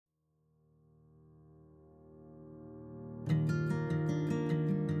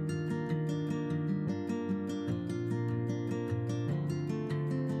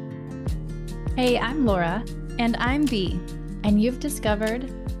Hey, I'm Laura, And I'm Bee, and you've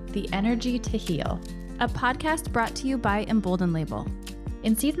discovered The Energy to Heal. a podcast brought to you by Embolden Label.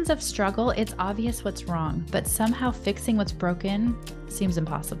 In seasons of struggle, it's obvious what's wrong, but somehow fixing what's broken seems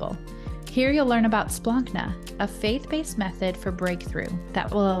impossible. Here you'll learn about Splunkna, a faith-based method for breakthrough that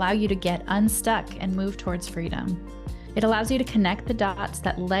will allow you to get unstuck and move towards freedom. It allows you to connect the dots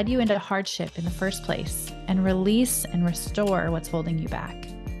that led you into hardship in the first place and release and restore what's holding you back.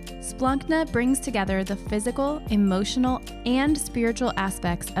 Splunkna brings together the physical, emotional, and spiritual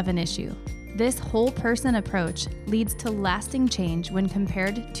aspects of an issue. This whole person approach leads to lasting change when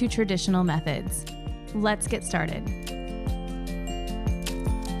compared to traditional methods. Let's get started.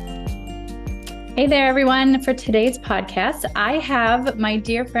 Hey there, everyone. For today's podcast, I have my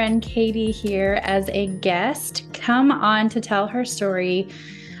dear friend Katie here as a guest come on to tell her story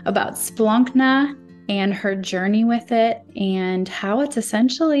about Splunkna and her journey with it and how it's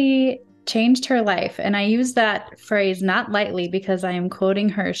essentially changed her life. And I use that phrase not lightly because I am quoting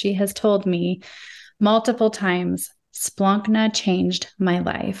her. She has told me multiple times, Splunkna changed my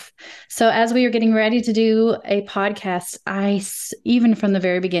life. So as we were getting ready to do a podcast, even from the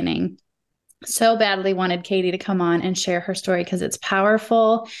very beginning, so badly wanted Katie to come on and share her story because it's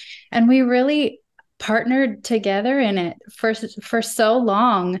powerful. And we really partnered together in it for so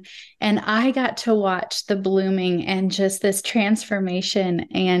long. And I got to watch the blooming and just this transformation,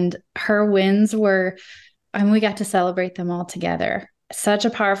 and her wins we got to celebrate them all together. Such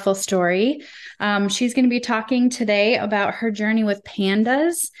a powerful story. She's going to be talking today about her journey with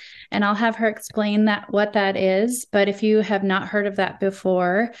PANDAS, and I'll have her explain what that is. But if you have not heard of that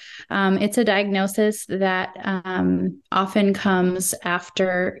before, it's a diagnosis that often comes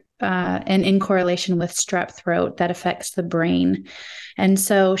after and in correlation with strep throat that affects the brain. And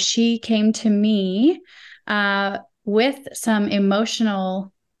so she came to me with some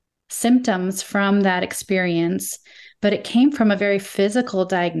emotional symptoms from that experience, but it came from a very physical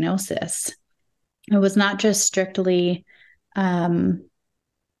diagnosis. It was not just strictly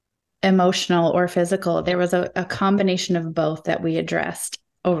emotional or physical. There was a combination of both that we addressed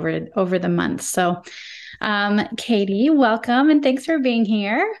over the months. So, Katie, welcome, and thanks for being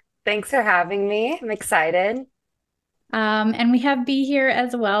here. Thanks for having me. I'm excited. And we have Bee here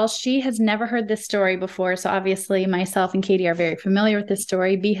as well. She has never heard this story before. So obviously myself and Katie are very familiar with this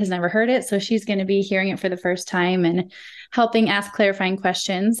story. Bee has never heard it. So she's going to be hearing it for the first time and helping ask clarifying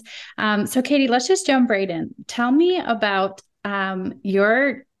questions. So Katie, let's just jump right in. Tell me about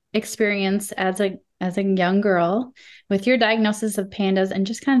your experience as a young girl with your diagnosis of PANDAS, and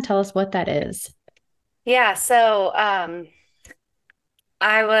just kind of tell us what that is. Yeah, so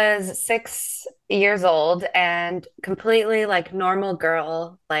I was 6 years old and completely like normal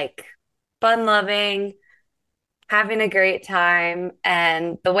girl, like fun loving, having a great time.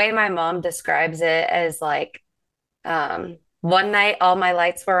 And the way my mom describes it is like one night all my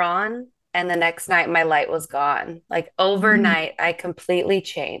lights were on, and the next night my light was gone. Like overnight, I completely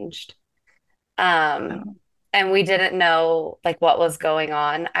changed. And we didn't know like what was going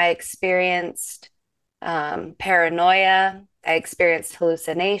on. I experienced paranoia. I experienced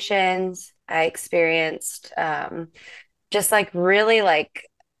hallucinations. I experienced just like really like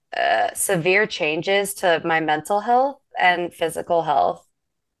severe changes to my mental health and physical health.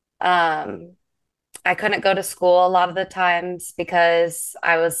 I couldn't go to school a lot of the times because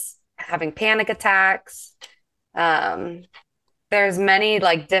I was having panic attacks. There's many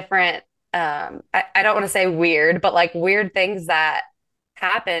like different, I don't want to say weird, but like weird things that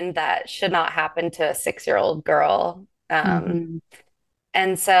happened that should not happen to a 6-year-old girl. And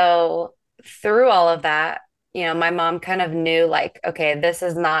so through all of that, my mom kind of knew like, okay, this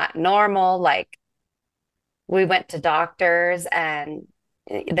is not normal. Like we went to doctors and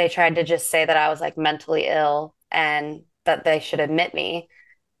they tried to just say that I was like mentally ill and that they should admit me.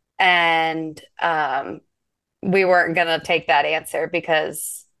 And we weren't going to take that answer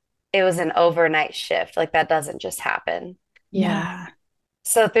because it was an overnight shift. Like that doesn't just happen. Yeah.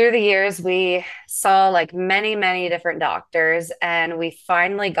 So through the years, we saw like many, many different doctors, and we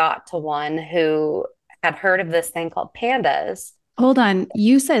finally got to one who had heard of this thing called PANDAS. Hold on.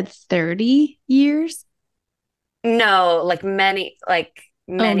 You said 30 years? No, like many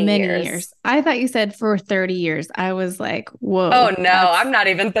years. I thought you said for 30 years. I was like, whoa. Oh, no, I'm not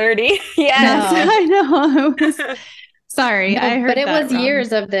even 30. Yes, No. I know. Sorry, No, I heard but it that was wrong.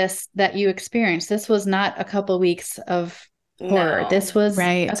 years of this that you experienced. This was not a couple weeks of horror. No. This was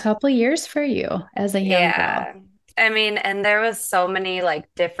Right. a couple years for you as a young girl. I mean, and there was so many like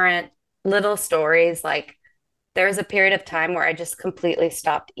different little stories. Like there was a period of time where I just completely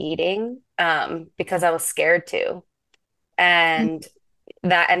stopped eating because I was scared to. And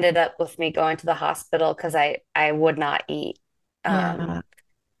that ended up with me going to the hospital because I would not eat. Um, Yeah.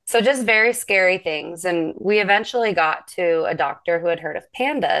 so just very scary things. And we eventually got to a doctor who had heard of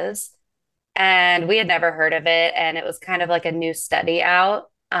PANDAS, and we had never heard of it. And it was kind of like a new study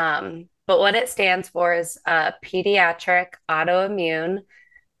out. But what it stands for is pediatric autoimmune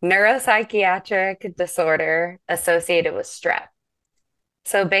neuropsychiatric disorder associated with strep.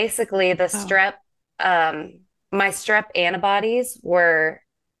 So basically, the Wow. strep, my strep antibodies were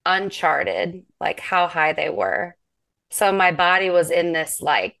uncharted, like how high they were. So my body was in this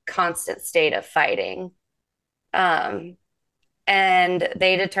like constant state of fighting. Um, and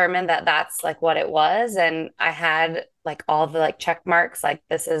they determined that that's like what it was. And I had like all the like check marks, like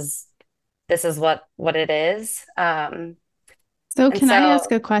this is what it is. So And can I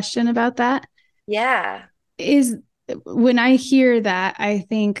ask so a question about that? yeah, Is when I hear that, I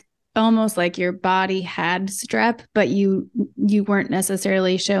think almost like your body had strep, but you weren't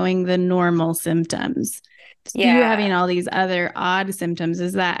necessarily showing the normal symptoms. So you were having yeah, all these other odd symptoms.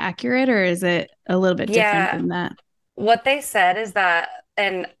 Is that accurate or is it a little bit different yeah. than that? What they said is that,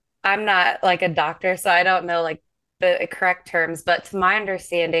 and I'm not like a doctor, so I don't know like the correct terms, but to my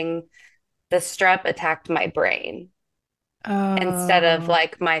understanding, the strep attacked my brain instead of Oh,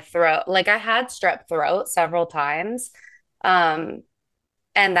 like my throat. Like I had strep throat several times. Um,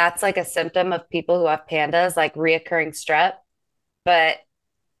 and that's like a symptom of people who have pandas, like reoccurring strep. But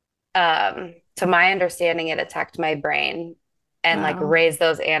to my understanding, it attacked my brain and like wow. raised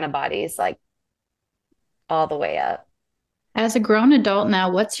those antibodies like all the way up. As a grown adult now,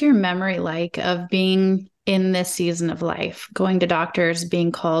 what's your memory like of being in this season of life, going to doctors,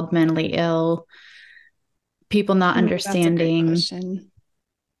 being called mentally ill, people not Ooh, that's a great understanding? question.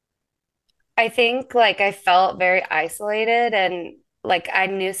 I think like I felt very isolated and like I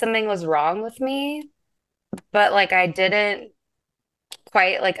knew something was wrong with me, but like I didn't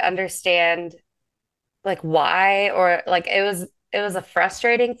quite like understand like why or like it was a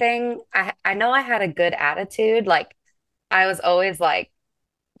frustrating thing. I know I had a good attitude. Like I was always like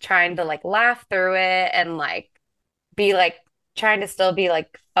trying to like laugh through it and like be like trying to still be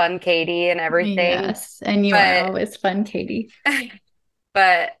like fun Katie and everything. Yes. And you are But always fun, Katie.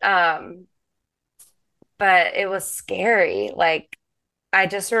 but but it was scary. Like I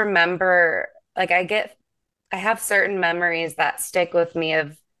just remember like I have certain memories that stick with me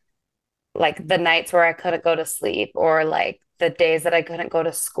of like the nights where I couldn't go to sleep or like the days that I couldn't go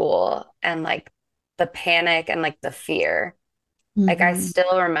to school and like the panic and like the fear. Like I Hmm.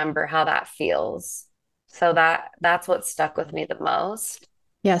 still remember how that feels. So that's what stuck with me the most.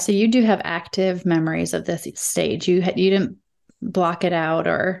 Yeah. So you do have active memories of this stage. You didn't block it out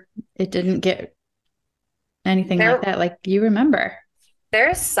or it didn't get anything like There that. Like you remember.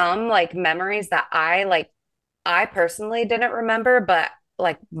 there's some like memories that I personally didn't remember, but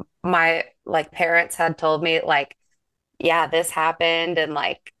like my like parents had told me like, yeah, this happened and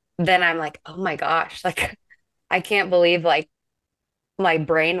like then I'm like, oh my gosh, like I can't believe like my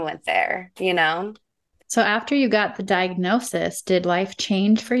brain went there, you know? So after you got the diagnosis, did life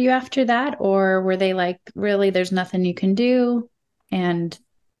change for you after that? Or were they like, really, there's nothing you can do and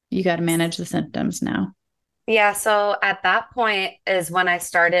you got to manage the symptoms now? Yeah, so at that point is when I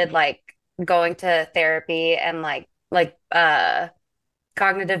started like going to therapy and like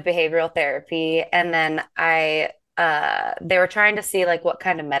cognitive behavioral therapy and then I they were trying to see like what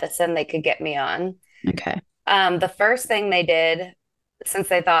kind of medicine they could get me on. Okay. The first thing they did since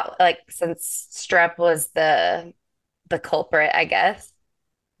they thought like since strep was the culprit, I guess,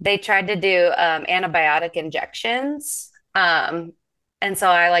 they tried to do antibiotic injections. And so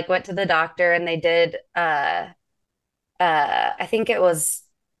I like went to the doctor and they did I think it was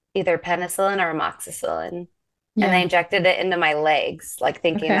either penicillin or amoxicillin. And they Yeah. injected it into my legs, like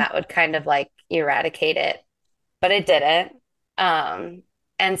thinking Okay. that would kind of like eradicate it, but it didn't. Um,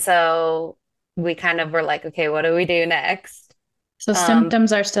 and so we kind of were like, okay, what do we do next? So Um,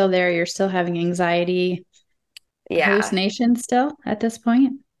 symptoms are still there. You're still having anxiety, yeah. hallucinations still at this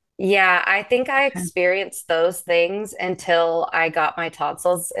point? Yeah, I think I Okay. experienced those things until I got my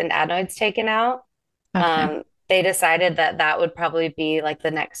tonsils and adenoids taken out. Okay. They decided that that would probably be like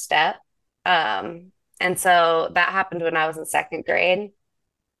the next step. And so that happened when I was in second grade.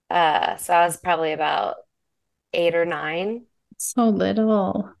 So I was probably about 8 or 9. So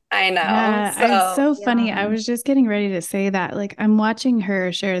little. I know. Yeah, it's So so funny. I Yeah. was just getting ready to say that. Like, I'm watching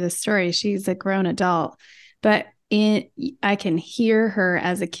her share the story. She's a grown adult, but I can hear her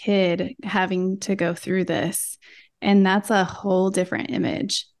as a kid having to go through this. And that's a whole different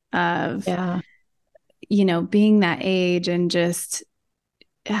image of, Yeah. being that age and just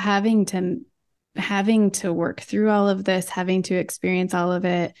having to. having to work through all of this, having to experience all of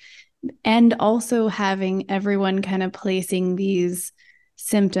it, and also having everyone kind of placing these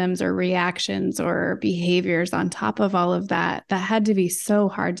symptoms or reactions or behaviors on top of all of that, that had to be so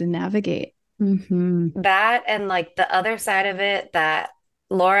hard to navigate. Mm-hmm. That and like the other side of it that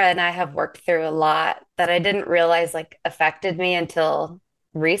Laura and I have worked through a lot that I didn't realize like affected me until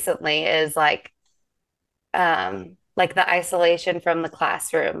recently is like the isolation from the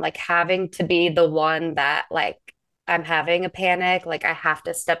classroom, like having to be the one that like I'm having a panic, like I have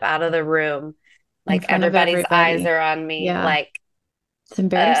to step out of the room, In like front of everybody's eyes everybody. are on me, Yeah. like It's uh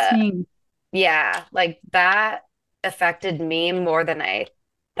embarrassing. yeah, like that affected me more than I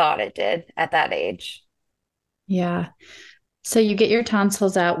thought it did at that age. Yeah. So you get your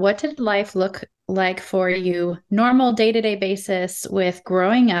tonsils out. What did life look like for you? Normal day-to-day basis with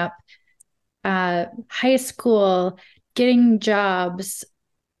growing up, high school, getting jobs,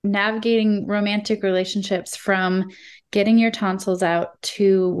 navigating romantic relationships from getting your tonsils out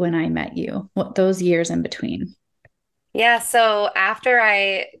to when I met you, what those years in between. Yeah, so after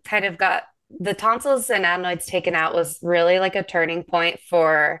I kind of got the tonsils and adenoids taken out was really like a turning point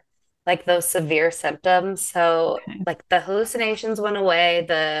for like those severe symptoms. So Okay. like the hallucinations went away,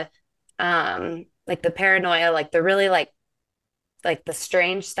 the like the paranoia, like the really like the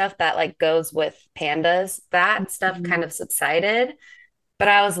strange stuff that like goes with pandas, that stuff kind Mhm. of subsided, but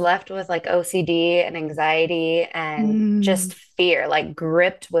I was left with like OCD and anxiety and Mm. just fear, like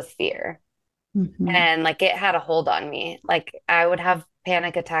gripped with fear. Mhm. And like it had a hold on me. Like I would have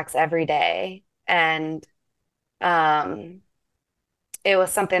panic attacks every day. And um it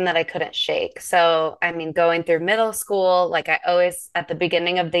was something that I couldn't shake. So, I mean, going through middle school, like I always, at the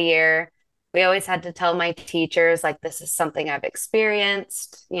beginning of the year, we always had to tell my teachers, like, this is something I've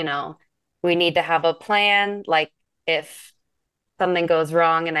experienced, we need to have a plan. Like, if something goes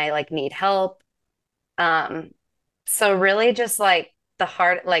wrong and I like need help. Um, so really just like the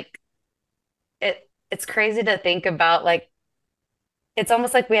heart, like it's crazy to think about like it's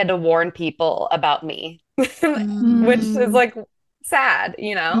almost like we had to warn people about me, which is Mm. like sad.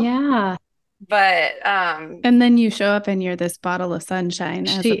 Yeah, But And then you show up and you're this bottle of sunshine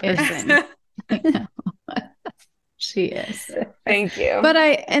as she a is. person. I know. She is. thank But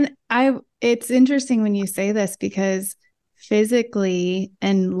you. it's interesting when you say this because physically,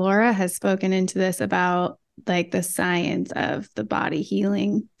 and Laura has spoken into this about like the science of the body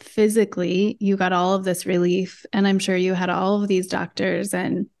healing. Physically, you got all of this relief. And I'm sure you had all of these doctors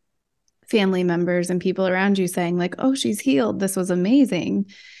and family members and people around you saying, like, oh, she's healed. This was amazing.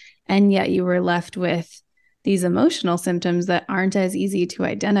 And yet you were left with these emotional symptoms that aren't as easy to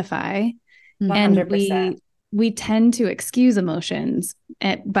identify. And 100%. we tend to excuse emotions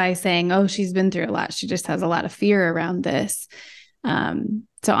by saying, oh, she's been through a lot, she just has a lot of fear around this.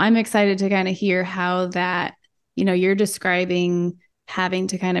 So I'm excited to kind of hear how that, you're describing having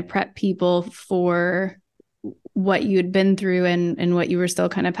to kind of prep people for what you'd been through and what you were still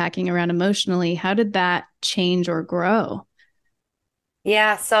kind of packing around emotionally. How did that change or grow?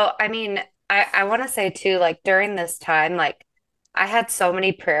 Yeah, so I mean, I want to say too, like during this time, like I had so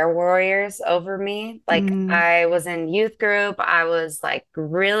many prayer warriors over me. Like Mm, I was in youth group, I was like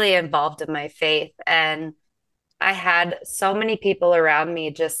really involved in my faith, and I had so many people around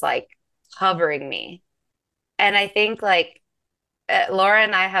me just like hovering me. And I think like Laura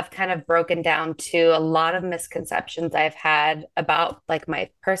and I have kind of broken down to a lot of misconceptions I've had about like my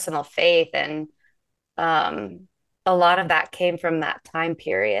personal faith, and um, a lot of that came from that time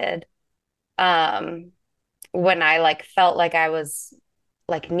period um, when I like felt like I was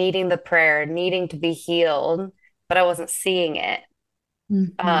like needing the prayer, needing to be healed, but I wasn't seeing it.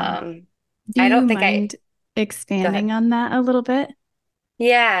 Mhm. Um, do I don't you think I mind go ahead. expanding on that a little bit?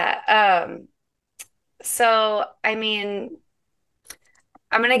 Yeah. So I mean,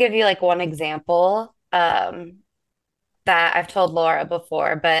 I'm gonna give you like one example that I've told Laura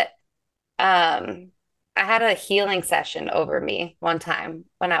before, but um, I had a healing session over me one time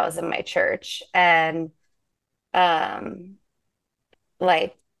when I was in my church, and um,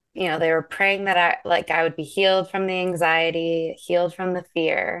 like, they were praying that I would be healed from the anxiety, healed from the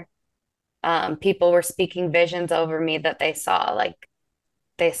fear. People were speaking visions over me that they saw like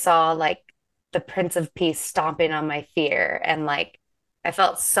the Prince of Peace stomping on my fear, and like I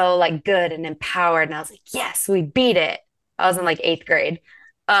felt so like good and empowered, and I was like, yes, we beat it. I was in like eighth grade.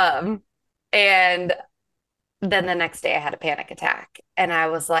 Um, and then the next day I had a panic attack, and I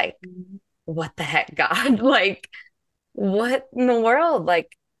was like, what the heck, God? Like, what in the world?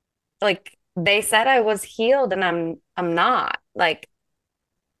 Like they said I was healed and I'm not. Like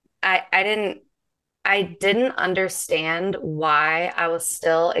I didn't I didn't understand why I was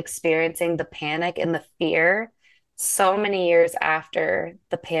still experiencing the panic and the fear so many years after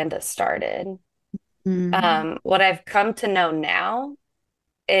the PANDAS started. Mm. What I've come to know now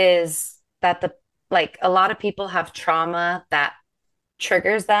is that a lot of people have trauma that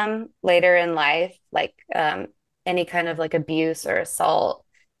triggers them later in life, like any kind of like abuse or assault.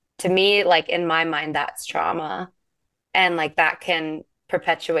 To me, like in my mind, that's trauma. And like that can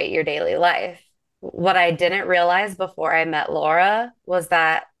perpetuate your daily life. What I didn't realize before I met Laura was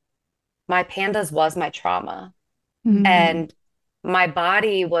that my PANDAS was my trauma. Mm-hmm. And my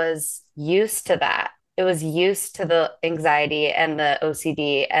body was used to that. It was used to the anxiety and the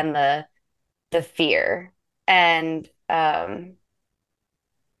OCD and the fear. And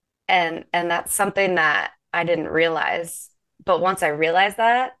and that's something that I didn't realize. But once I realized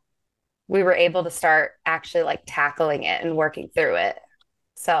that, we were able to start actually like tackling it and working through it.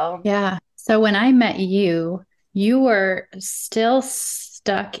 So Yeah. So when I met you, you were still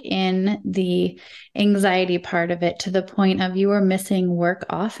stuck in the anxiety part of it to the point of you were missing work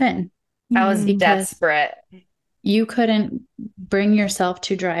often I was Mm-hmm. because desperate. you couldn't bring yourself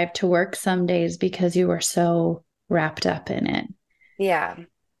to drive to work some days because you were so wrapped up in it. Yeah.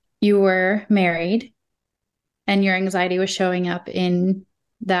 You were married and your anxiety was showing up in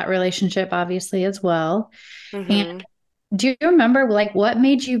that relationship, obviously, as well. And Hmm. do you remember like what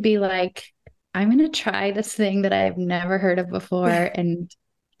made you be like, I'm going to try this thing that I've never heard of before? And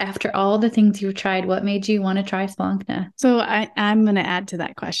after all the things you've tried, what made you want to try Splankna? So I'm going to add to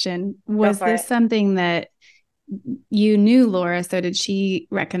that question. Go Was for this it. something that you knew Laura? So did she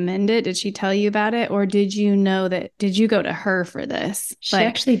recommend it? Did she tell you about it? Or did you know that, did you go to her for this? She Like,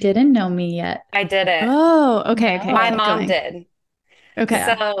 actually didn't know me yet. I did it. oh, okay. Okay. My No. Keep mom going. did. Okay.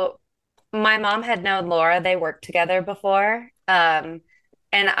 Yeah. So my mom had known Laura. They worked together before. And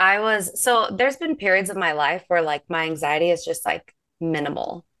so there's been periods of my life where like my anxiety is just like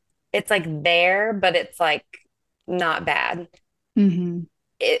minimal. It's like there, but it's like not bad. Mm-hmm.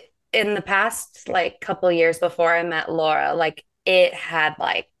 In the past like couple years before I met Laura, like it had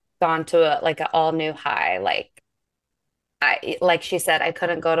like gone to a like an all new high. Like she said, I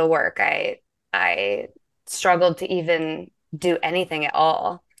couldn't go to work. I struggled to even do anything at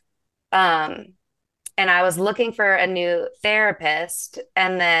all. Um, and I was looking for a new therapist.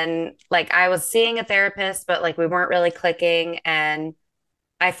 And then like I was seeing a therapist, but like we weren't really clicking, and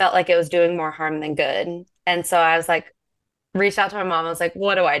I felt like it was doing more harm than good. And so I was like, reached out to my mom. I was like,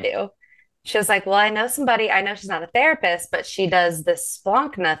 what do I do? She was like, well, I know somebody. I know she's not a therapist, but she does this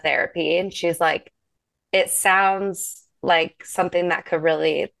Splankna therapy. And she's like, it sounds like something that could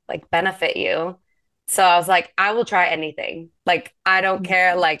really like benefit you. So I was like, I will try anything. Like, I don't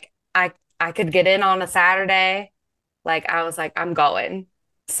care. Like, I could get in on a Saturday. Like, I was like, I'm going.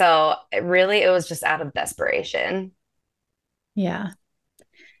 So it was just out of desperation. Yeah.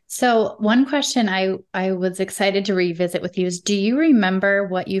 So one question I was excited to revisit with you is, do you remember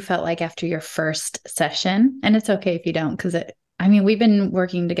what you felt like after your first session? And it's okay if you don't, because I mean, we've been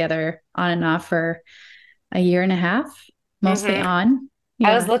working together on and off for a year and a half, mostly Hmm. on.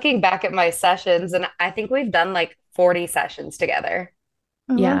 I was Yeah. looking back at my sessions, and I think we've done like 40 sessions together.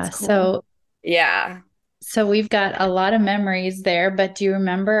 Oh, that's Yeah. cool. Yeah. So we've got a lot of memories there, but do you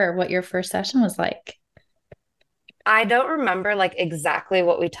remember what your first session was like? I don't remember like exactly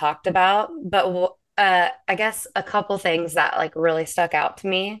what we talked about, but I guess a couple things that like really stuck out to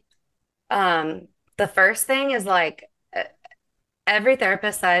me. The first thing is like every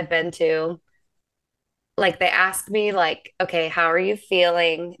therapist that I've been to, like they ask me like, okay, how are you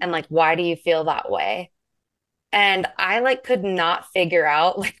feeling? And like, why do you feel that way? And I like could not figure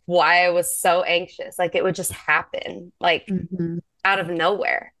out like why I was so anxious. Like it would just happen like Mhm. out of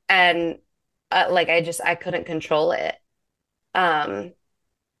nowhere. And like I couldn't control it. Um,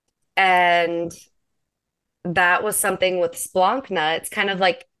 and that was something with Splankna. It's kind of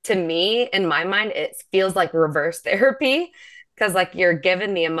like, to me, in my mind, it feels like reverse therapy because like you're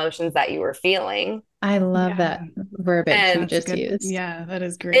given the emotions that you were feeling. I love that Yeah, verbiage you And that's just good. used. Yeah, that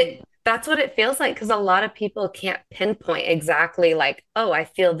is great. that's what it feels like because a lot of people can't pinpoint exactly like, oh, I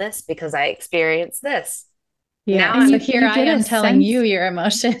feel this because I experienced this. Now Yeah. And So I'm, here you I get a am telling you sense. your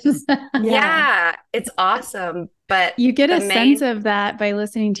emotions. Yeah. yeah, it's awesome. But You get the a sense main, of that by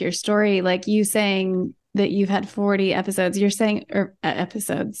listening to your story, like you saying that you've had 40 episodes. You're saying, or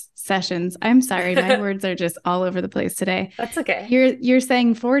episodes, sessions. I'm sorry, my words are just all over the place today. that's okay. You're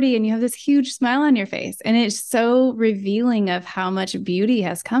saying 40 and you have this huge smile on your face. And it's so revealing of how much beauty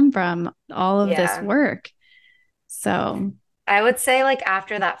has come from all of this Yeah. work. So, I would say like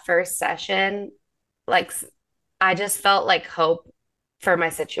after that first session, like I just felt like hope for my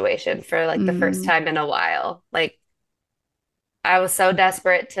situation for like the first time in a while. Like I was so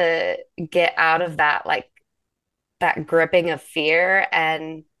desperate to get out of that, like that gripping of fear.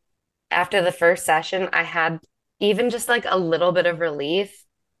 And after the first session, I had even just like a little bit of relief.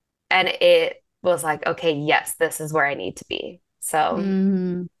 And it was like, okay, yes, this is where I need to be. So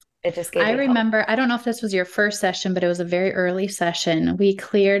it just gave I me hope. remember, I don't know if this was your first session, but it was a very early session. We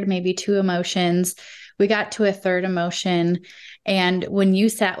cleared maybe 2 emotions. We got to a third emotion. And when you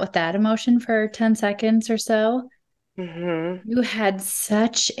sat with that emotion for 10 seconds or so, you had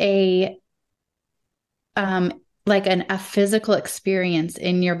such a like a physical experience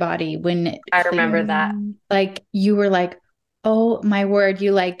in your body when it I cleared. remember that. Like you were like, oh my word,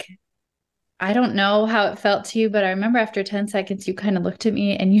 you like, I don't know how it felt to you, but I remember after 10 seconds, you kind of looked at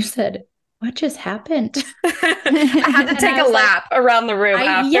me and you said, what just happened? I had to And take I a was like, lap around the room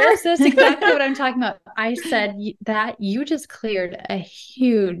after. yes, that's exactly what I'm talking about. I said that you just cleared a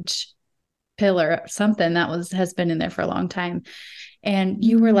huge pillar, something that has been in there for a long time. And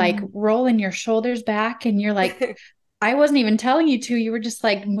you were like rolling your shoulders back and you're like, I wasn't even telling you to. You were just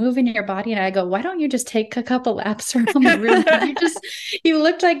like moving your body. And I go, why don't you just take a couple laps around the room? You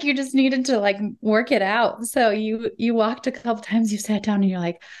looked like you just needed to like work it out. So you walked a couple times, you sat down and you're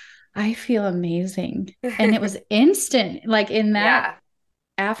like, I feel amazing. And it was instant, like in that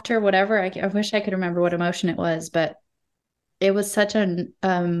after whatever, I wish I could remember what emotion it was, but it was such an,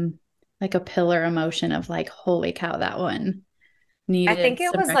 like a pillar emotion of like, holy cow, that one I needed think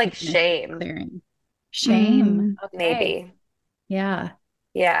it some was like recognition, shame, clearing. Shame. Okay. maybe. Yeah.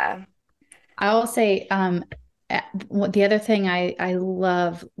 Yeah. I will say, the other thing I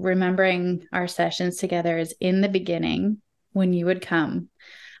love remembering our sessions together is in the beginning when you would come,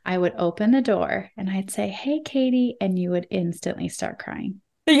 I would open the door and I'd say, hey, Katie, and you would instantly start crying.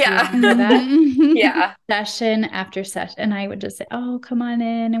 Yeah. Do you remember that? Yeah. Session after session. And I would just say, oh, come on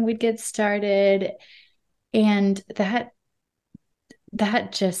in. And we'd get started. And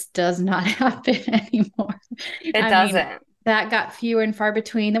that just does not happen anymore. It I mean, doesn't. that got fewer and far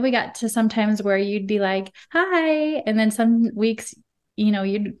between. Then we got to sometimes where you'd be like, hi. And then some weeks,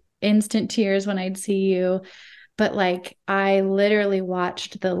 you'd instant tears when I'd see you. But like, I literally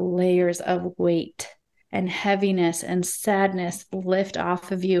watched the layers of weight and heaviness and sadness lift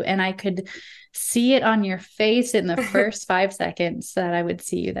off of you. And I could see it on your face in the first 5 seconds that I would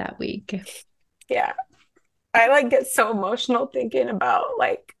see you that week. Yeah. I like get so emotional thinking about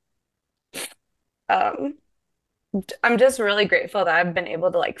like um I'm just really grateful that I've been able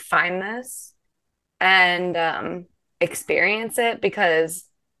to like find this and experience it because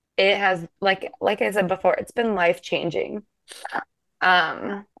it has like I said before, it's been life-changing.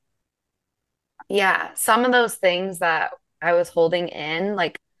 Um yeah, some of those things that I was holding in,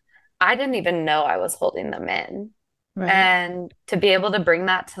 like I didn't even know I was holding them in. Right. And to be able to bring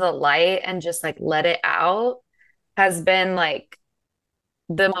that to the light and just like let it out has been like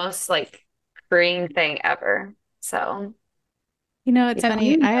the most like freeing thing ever. So, It's Have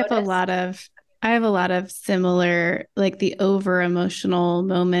funny. you I have a lot of similar, like the over emotional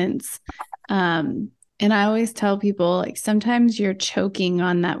moments. And I always tell people, like, sometimes you're choking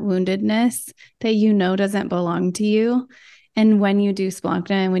on that woundedness that doesn't belong to you. And when you do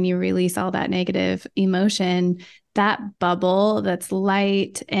Splankna and when you release all that negative emotion, that bubble that's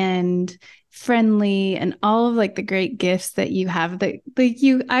light and friendly and all of like the great gifts that you have that like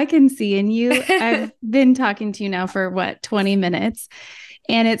I can see in you. I've been talking to you now for 20 minutes.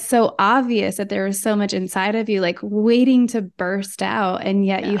 And it's so obvious that there was so much inside of you, like waiting to burst out. And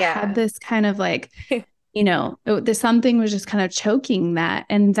yet you had this kind of like, something was just kind of choking that.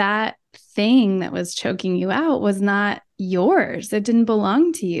 And that thing that was choking you out was not yours. It didn't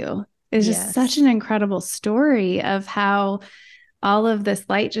belong to you. It's just such an incredible story of how all of this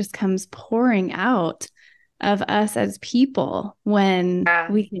light just comes pouring out of us as people when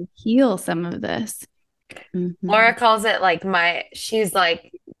we can heal some of this. Laura calls it like she's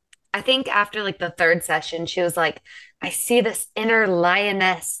like, I think after like the third session, she was like, I see this inner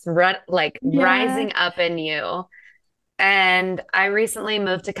lioness rising up in you. And I recently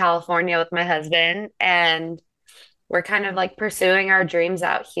moved to California with my husband, and we're kind of like pursuing our dreams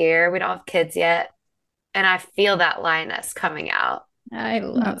out here. We don't have kids yet. And I feel that lioness coming out. I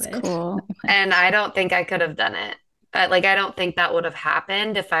love it. Cool. And I don't think I could have done it. Like, I don't think that would have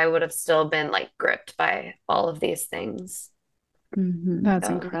happened if I would have still been like gripped by all of these things. That's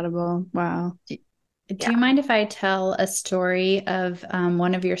incredible. Wow. Do you mind if I tell a story of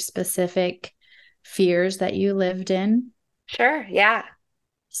one of your specific fears that you lived in? Sure. Yeah.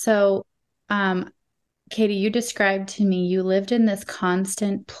 So, Katie, you described to me you lived in this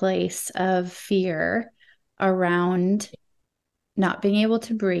constant place of fear around not being able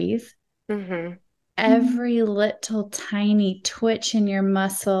to breathe, Mm-hmm. every little tiny twitch in your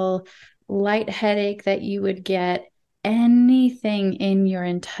muscle, light headache that you would get, anything in your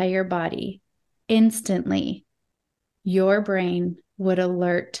entire body, instantly, your brain would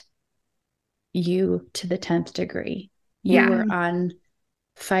alert you to the 10th degree. You Yeah. were on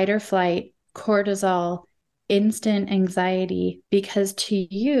fight or flight, cortisol, instant anxiety, because to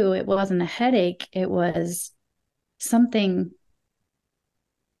you, it wasn't a headache, it was something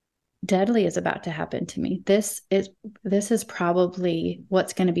deadly is about to happen to me. This is probably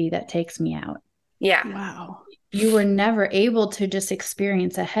what's going to be that takes me out. Yeah. Wow. You were never able to just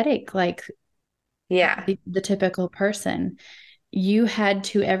experience a headache like Yeah. the typical person. You had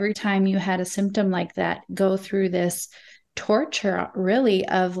to, every time you had a symptom like that, go through this torture really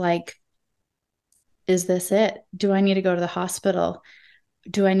of like, is this it? Do I need to go to the hospital?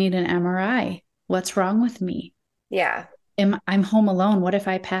 Do I need an MRI? What's wrong with me? Yeah. I'm home alone. What if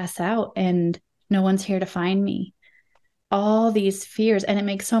I pass out and no one's here to find me? All these fears. And it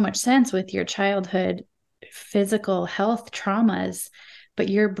makes so much sense with your childhood physical health traumas, but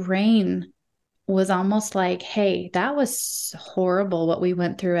your brain was almost like, hey, that was horrible what we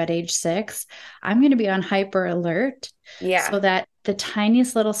went through at age 6. I'm going to be on hyper alert Yeah. so that the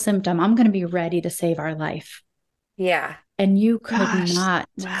tiniest little symptom, I'm going to be ready to save our life. Yeah. And you could Gosh. not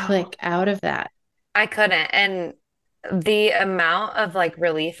Wow. click out of that. I couldn't. And the amount of like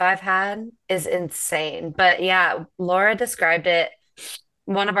relief I've had is insane. But yeah, Laura described it.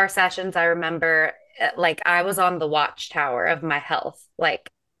 One of our sessions, I remember, like I was on the watchtower of my health. Like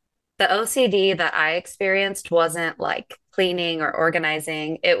the OCD that I experienced wasn't like cleaning or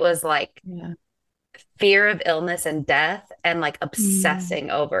organizing. It was like Yeah. fear of illness and death and like Mm. obsessing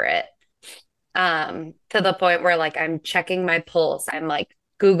over it. To the point where like I'm checking my pulse, I'm like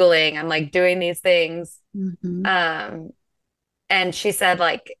Googling, I'm like doing these things. Mm-hmm. Um, and she said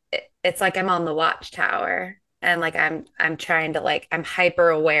like it's like I'm on the watchtower and like I'm trying to like I'm hyper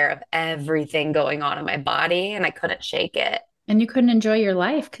aware of everything going on in my body and I couldn't shake it. And you couldn't enjoy your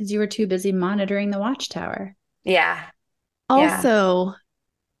life because you were too busy monitoring the watchtower. Yeah. Yeah. Also,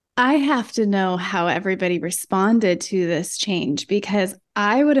 I have to know how everybody responded to this change because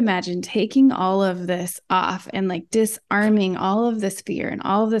I would imagine taking all of this off and like disarming all of this fear and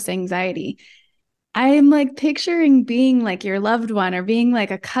all of this anxiety. I'm like picturing being like your loved one or being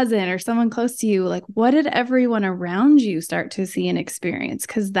like a cousin or someone close to you. Like, what did everyone around you start to see and experience?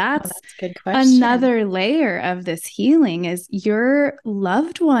 Because Oh, that's that's a good question. another layer of this healing is your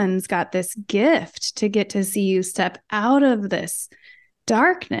loved ones got this gift to get to see you step out of this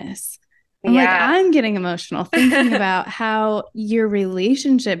darkness. I'm like, Yeah. I'm getting emotional thinking about how your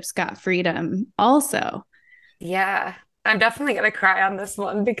relationships got freedom also. Yeah. I'm definitely gonna cry on this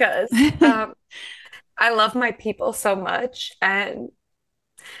one because I love my people so much and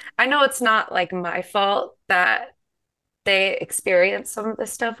I know it's not like my fault that they experience some of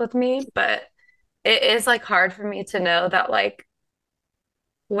this stuff with me, but it is like hard for me to know that like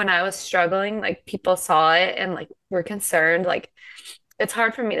when I was struggling, like people saw it and like were concerned. Like it's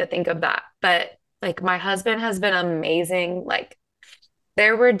hard for me to think of that. But like my husband has been amazing. Like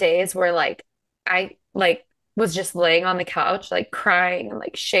there were days where like I like was just laying on the couch, like crying and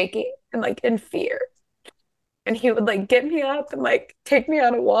like shaking and like in fear. And he would like get me up and like take me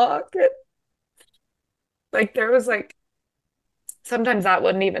on a walk. And like there was like sometimes that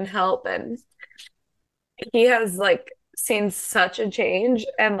wouldn't even help. And he has like seen such a change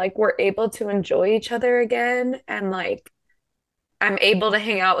and like we're able to enjoy each other again and like I'm able to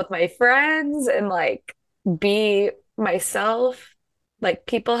hang out with my friends and like be myself. Like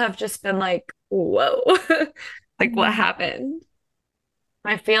people have just been like, whoa, like what happened?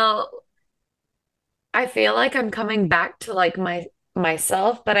 I feel I feel like I'm coming back to like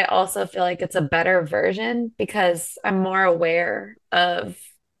myself, but I also feel like it's a better version because I'm more aware of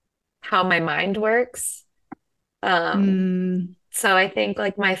how my mind works. Um, Mm. so I think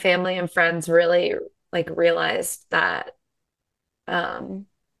like my family and friends really like realized that um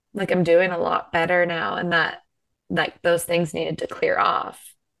like I'm doing a lot better now and that like those things needed to clear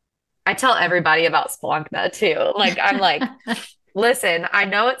off. I tell everybody about Splunkna too. Like I'm like, listen, I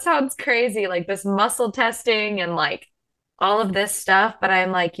know it sounds crazy, like this muscle testing and like all of this stuff, but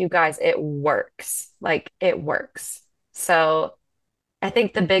I'm like, you guys, it works. Like it works. So I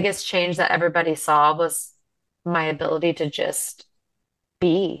think the biggest change that everybody saw was my ability to just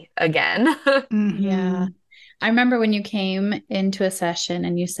be again. Yeah. Mm-hmm. I remember when you came into a session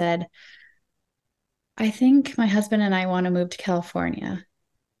and you said, I think my husband and I want to move to California.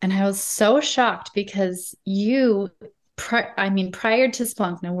 And I was so shocked because you, I mean, prior to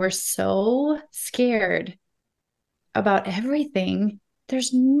Splunkna, were so scared about everything,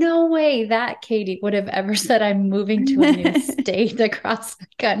 there's no way that Katie would have ever said, I'm moving to a new state across the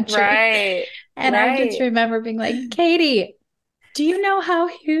country. Right. And I just Right. remember being like, Katie, do you know how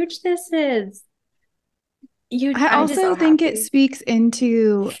huge this is? I I'm also so think it happy. speaks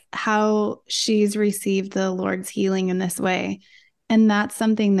into how she's received the Lord's healing in this way. And that's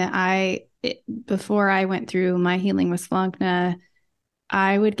something that before I went through my healing with Splankna,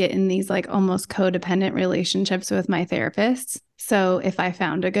 I would get in these like almost codependent relationships with my therapists. So if I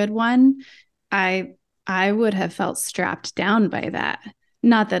found a good one, I I would have felt strapped down by that.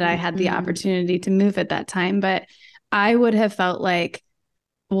 Not that I had the Mm-hmm. opportunity to move at that time, but I would have felt like,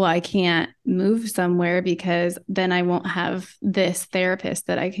 well, I can't move somewhere because then I won't have this therapist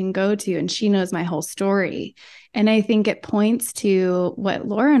that I can go to. And she knows my whole story. And I think it points to what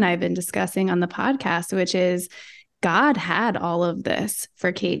Laura and I have been discussing on the podcast, which is God had all of this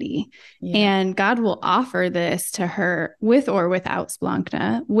for Katie. Yeah. And God will offer this to her with or without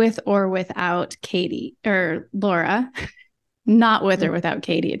Splankna, with or without Katie or Laura, not with or without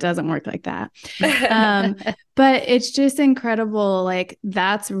Katie. It doesn't work like that. But it's just incredible. Like,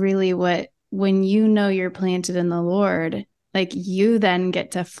 that's really what, when you know you're planted in the Lord, like you then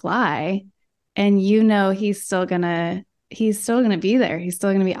get to fly and you know he's still going to be there. He's still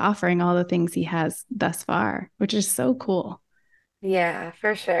going to be offering all the things he has thus far, which is so cool. Yeah,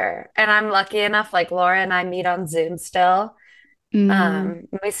 for sure. And I'm lucky enough, like Laura and I meet on Zoom still.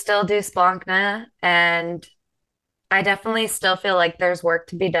 We still do Splankna, and I definitely still feel like there's work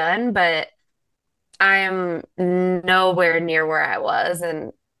to be done, but I am nowhere near where I was,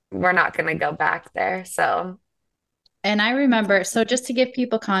 and we're not going to go back there. So, And I That's remember, so awesome. just to give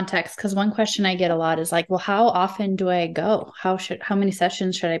people context, because one question I get a lot is like, well, how often do I go? How many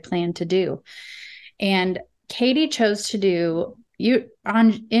sessions should I plan to do? And Katie chose to do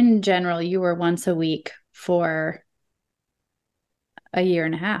in general, you were once a week for a year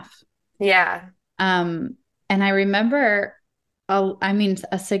and a half. yeah. Um, and I remember,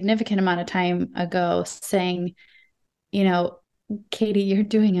 a significant amount of time ago saying, you know, Katie, you're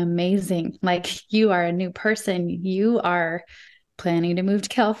doing amazing. Like, you are a new person. You are planning to move to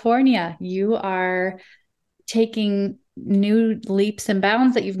California. You are taking new leaps and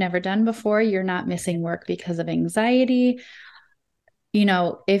bounds that you've never done before. You're not missing work because of anxiety.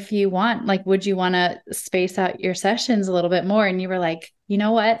 If you want, like, would you want to space out your sessions a little bit more? And you were like, you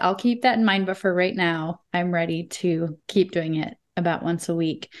know what? I'll keep that in mind. But for right now, I'm ready to keep doing it about once a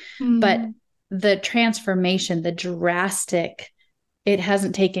week. But Mm. the transformation, the drastic, it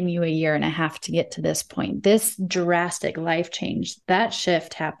hasn't taken you a year and a half to get to this point. This drastic life change, that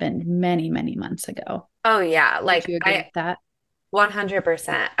shift happened many, many months ago. Oh, yeah. Would Like, you agree I with that?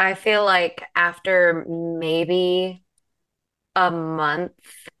 100%. I feel like after maybe a month,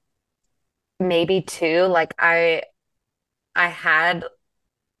 maybe two, like I had,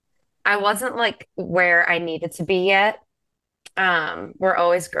 I wasn't like where I needed to be yet. We're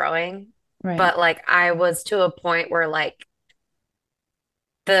always growing, Right. but like I was to a point where like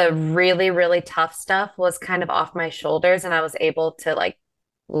the really, really tough stuff was kind of off my shoulders and I was able to like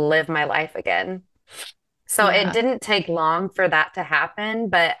live my life again. So it Yeah. didn't take long for that to happen,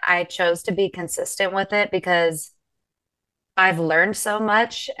 but I chose to be consistent with it because I've learned so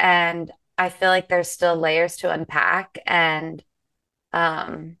much and I feel like there's still layers to unpack. And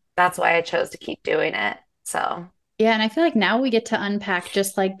that's why I chose to keep doing it. So, Yeah. And I feel like now we get to unpack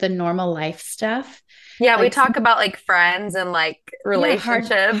just like the normal life stuff. yeah, we Like, talk about like friends and like yeah,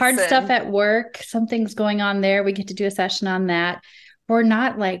 relationships hard stuff and at work. Something's going on there. We get to do a session on that. We're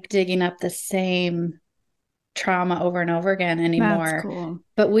not like digging up the same trauma over and over again That's anymore. cool.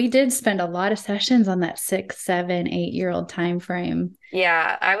 But we did spend a lot of sessions on that 6, 7, 8 year old time frame.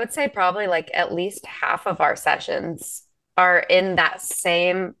 yeah, I would say probably like at least half of our sessions are in that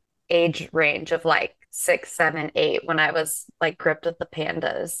same age range of like 6, 7, 8 when I was like gripped with the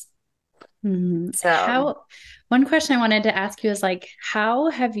pandas. So, One question I wanted to ask you is like, how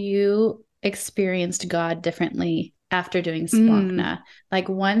have you experienced God differently after doing Mm. Splankna? Like,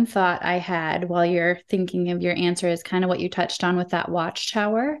 one thought I had while you're thinking of your answer is kind of what you touched on with that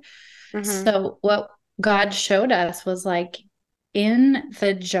watchtower. mhm. So, what God showed us was like, in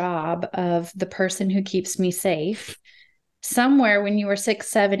the job of the person who keeps me safe, somewhere when you were 6,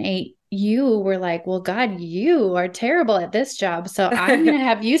 7, 8, you were like, well, God, you are terrible at this job. So I'm going to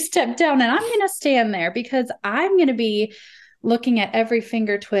have you step down and I'm going to stand there because I'm going to be looking at every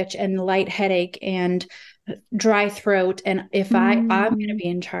finger twitch and light headache and dry throat. And I'm going to Mm. be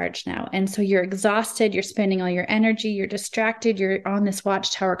in charge now. And so you're exhausted, you're spending all your energy, you're distracted, you're on this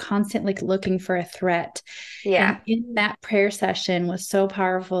watchtower constantly looking for a threat. Yeah. And in that prayer session was so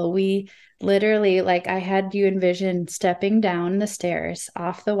powerful. We literally, like I had you envision stepping down the stairs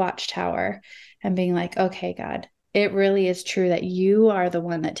off the watchtower and being like, okay, God, it really is true that you are the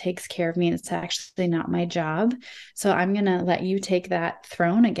one that takes care of me. And it's actually not my job. So I'm going to let you take that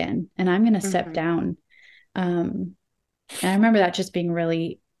throne again and I'm going to step Mhm. down. And I remember that just being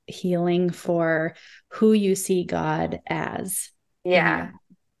really healing for who you see God as in your. Yeah,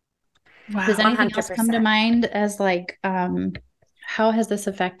 Does Wow. anything else come to 100%. mind as like, how has this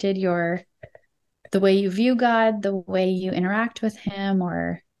affected the way you view God, the way you interact with him,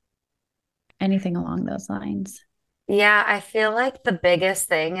 or anything along those lines? Yeah, I feel like the biggest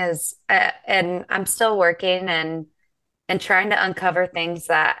thing is, and I'm still working and trying to uncover things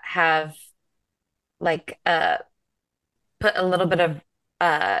that have like put a little bit of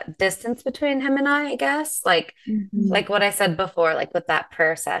distance between him and I guess. Mhm. Like what I said before, like with that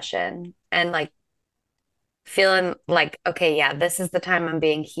prayer session and like feeling like, okay, yeah, this is the time I'm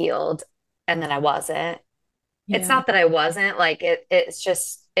being healed, and then I wasn't. It's Yeah. not that I wasn't, like it's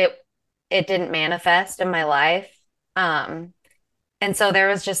just it didn't manifest in my life. Um, and so there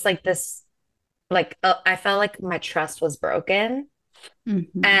was just like this like I felt like my trust was broken. Hmm.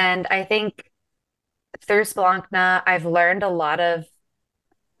 And I think through Splankna, I've learned a lot of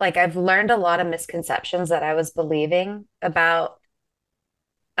misconceptions that I was believing about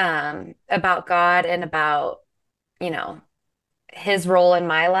God and about, you know, his role in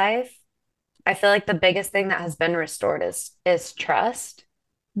my life. I feel like the biggest thing that has been restored is trust.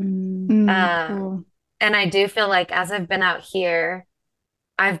 Mm. Mm, Um, cool. and I do feel like as I've been out here,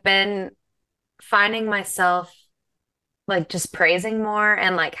 I've been finding myself like just praising more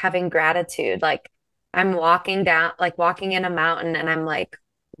and like having gratitude. Like I'm walking in a mountain and I'm like,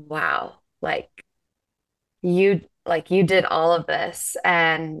 wow, like you did all of this.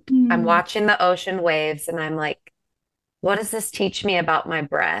 And I'm Mm. watching the ocean waves and I'm like, what does this teach me about my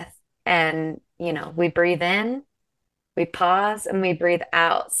breath? And, we breathe in, we pause, and we breathe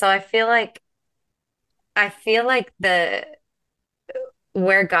out. So I feel like the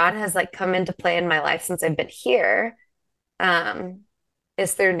where God has like come into play in my life since I've been here, um,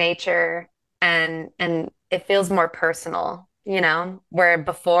 is through nature and it feels more personal, where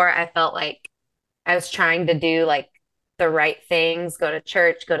before I felt like I was trying to do like the right things, go to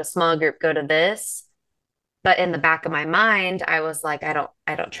church, go to small group, go to this. But in the back of my mind, I was like, I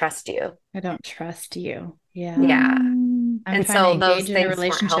don't trust you. I don't trust you. Yeah. Yeah. Mm. I'm And trying to so those engage in a things weren't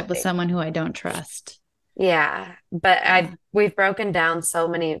relationship with helping. someone who I don't trust. Yeah. But Yeah. we've broken down so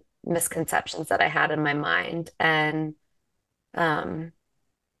many misconceptions that I had in my mind. And um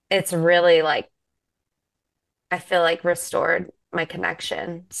it's really like I feel like restored my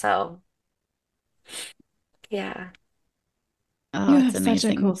connection. So yeah. Oh, You it's have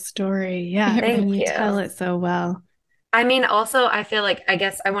such a cool amazing. story. Yeah. It And Thank you really tell you. is. it so well. I mean, also, I feel like I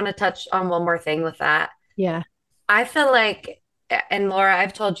guess I want to touch on one more thing with that. Yeah. I feel like, and Laura,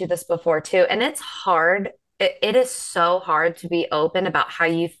 I've told you this before too, and it's hard. It is so hard to be open about how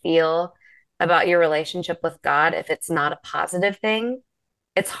you feel about your relationship with God if it's not a positive thing.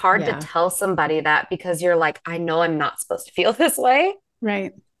 It's hard to Yeah. tell somebody that because you're like, I know I'm not supposed to feel this way.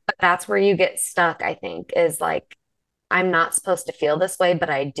 Right. But that's where you get stuck, I think, is like, I'm not supposed to feel this way, but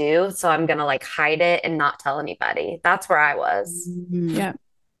I do. So I'm gonna like hide it and not tell anybody. That's where I was. Mhm. Yeah.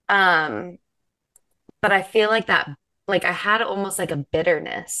 Um, but I feel like like I had almost like a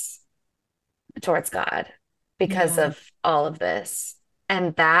bitterness towards God because Yeah. of all of this.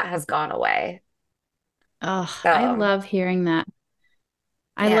 And that has gone away. Oh, I So, love hearing that.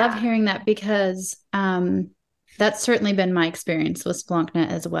 I love yeah. hearing that because that's certainly been my experience with Splankna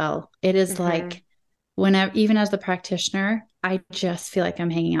as well. It is Hmm. like whenever, even as the practitioner, I just feel like I'm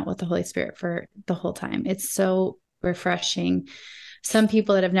hanging out with the Holy Spirit for the whole time. It's so refreshing. Some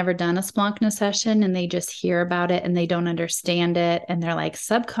people that have never done a Splankna session and they just hear about it and they don't understand it and they're like,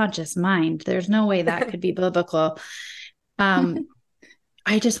 subconscious mind. There's no way that could be biblical. Um,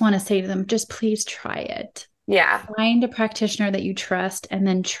 I just want to say to them, just please try it. Yeah. Find a practitioner that you trust and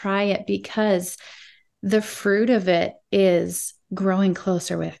then try it because the fruit of it is growing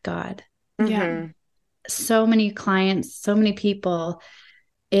closer with God. Yeah. Hmm. So many clients, so many people,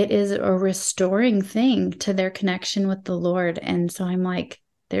 it is a restoring thing to their connection with the Lord. And so I'm like,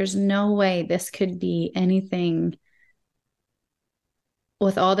 there's no way this could be anything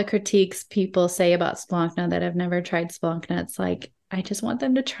with all the critiques people say about Splankna that have never tried Splankna. It's like, I just want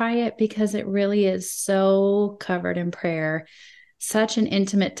them to try it because it really is so covered in prayer, such an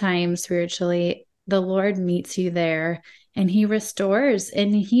intimate time spiritually. The Lord meets you there and he restores,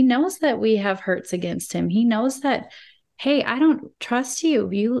 and he knows that we have hurts against him. He knows that, hey, I don't trust you.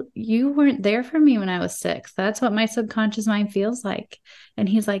 You weren't there for me when I was 6. That's what my subconscious mind feels like. And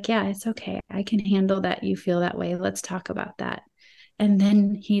he's like, yeah, it's okay. I can handle that you feel that way. Let's talk about that. And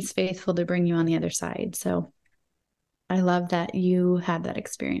then he's faithful to bring you on the other side. So I love that you had that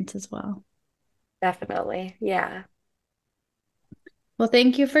experience as well. Definitely. Yeah. Well,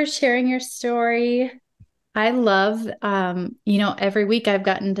 thank you for sharing your story. I love, every week I've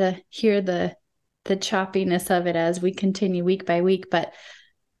gotten to hear the choppiness of it as we continue week by week, but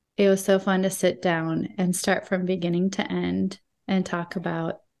it was so fun to sit down and start from beginning to end and talk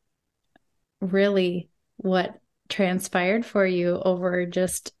about really what transpired for you over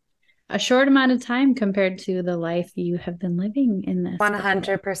just a short amount of time compared to the life you have been living in this before.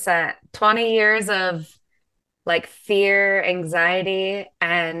 100%. 20 years of like fear, anxiety,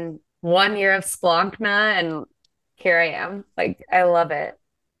 and 1 year of Splonkna, and here I am. Like, I love it.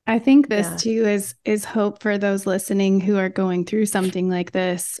 I think this Yeah. too is hope for those listening who are going through something like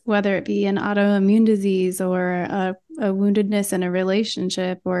this, whether it be an autoimmune disease or a woundedness in a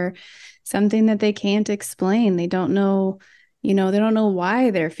relationship or something that they can't explain. They don't know, they don't know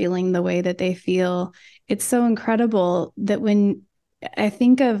why they're feeling the way that they feel. It's so incredible that when I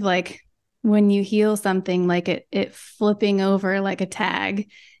think of like when you heal something, like it flipping over like a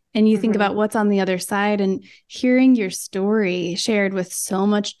tag, and you think about what's on the other side, and hearing your story shared with so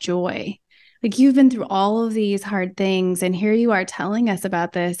much joy. Like, you've been through all of these hard things, and here you are telling us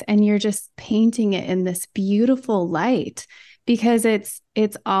about this, and you're just painting it in this beautiful light, because it's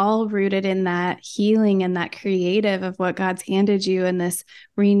all rooted in that healing and that creative of what God's handed you in this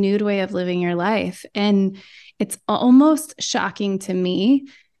renewed way of living your life. And it's almost shocking to me,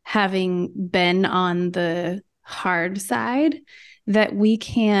 having been on the hard side, that we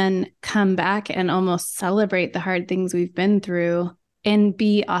can come back and almost celebrate the hard things we've been through and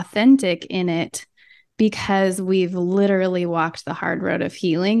be authentic in it, because we've literally walked the hard road of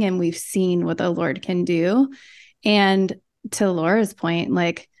healing and we've seen what the Lord can do. And to Laura's point,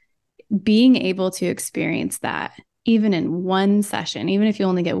 like, being able to experience that even in one session, even if you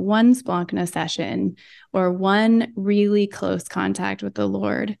only get one Splonkna session or one really close contact with the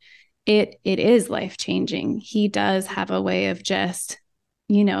Lord, it is life-changing. He does have a way of just,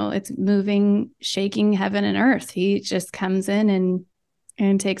 it's moving, shaking heaven and earth. He just comes in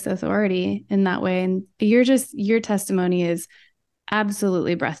and takes authority in that way. And your testimony is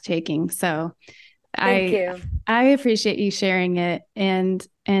absolutely breathtaking. So Thank you. I appreciate you sharing it, and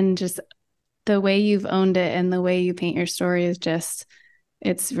just the way you've owned it and the way you paint your story is just,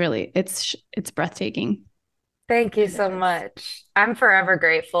 it's breathtaking. Thank you so much. I'm forever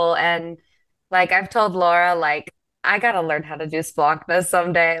grateful. And like I've told Laura, like, I gotta learn how to do Splonkness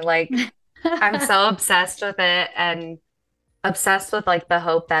someday. Like, I'm so obsessed with it and obsessed with like the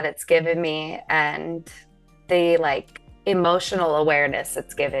hope that it's given me and the like emotional awareness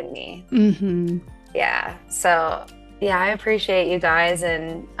it's given me. Mm-hmm. Yeah. So yeah, I appreciate you guys,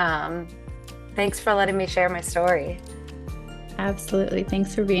 and thanks for letting me share my story. Absolutely.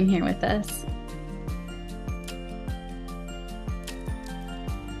 Thanks for being here with us.